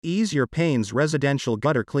Ease Your Pains Residential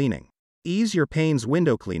Gutter Cleaning. Ease Your Pains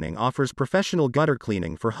Window Cleaning offers professional gutter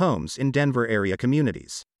cleaning for homes in Denver area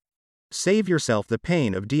communities. Save yourself the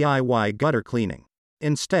pain of DIY gutter cleaning.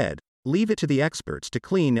 Instead, leave it to the experts to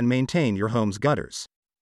clean and maintain your home's gutters.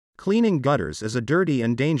 Cleaning gutters is a dirty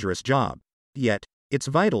and dangerous job. Yet, it's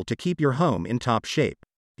vital to keep your home in top shape.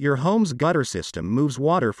 Your home's gutter system moves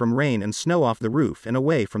water from rain and snow off the roof and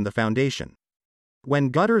away from the foundation. When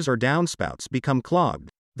gutters or downspouts become clogged,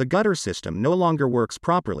 the gutter system no longer works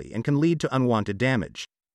properly and can lead to unwanted damage.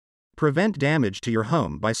 Prevent damage to your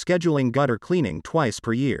home by scheduling gutter cleaning twice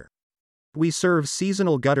per year. We serve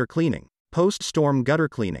seasonal gutter cleaning, post-storm gutter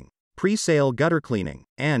cleaning, pre-sale gutter cleaning,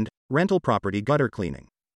 and rental property gutter cleaning.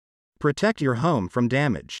 Protect your home from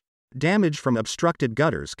damage. Damage from obstructed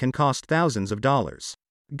gutters can cost thousands of dollars.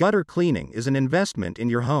 Gutter cleaning is an investment in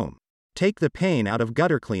your home. Take the pain out of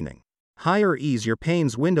gutter cleaning. Hire Ease Your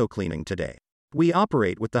Pains Window Cleaning today. We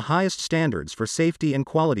operate with the highest standards for safety and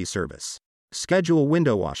quality service. Schedule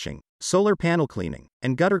window washing, solar panel cleaning,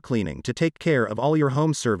 and gutter cleaning to take care of all your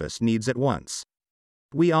home service needs at once.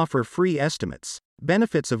 We offer free estimates.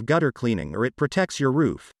 Benefits of gutter cleaning are: it protects your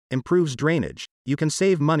roof, improves drainage, you can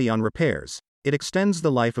save money on repairs, it extends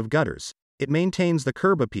the life of gutters, it maintains the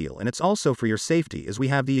curb appeal, and it's also for your safety as we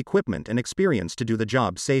have the equipment and experience to do the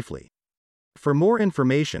job safely. For more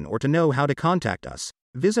information or to know how to contact us,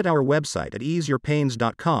 visit our website at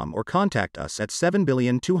easeyourpains.com or contact us at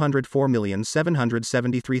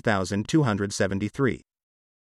 7,204,773,273.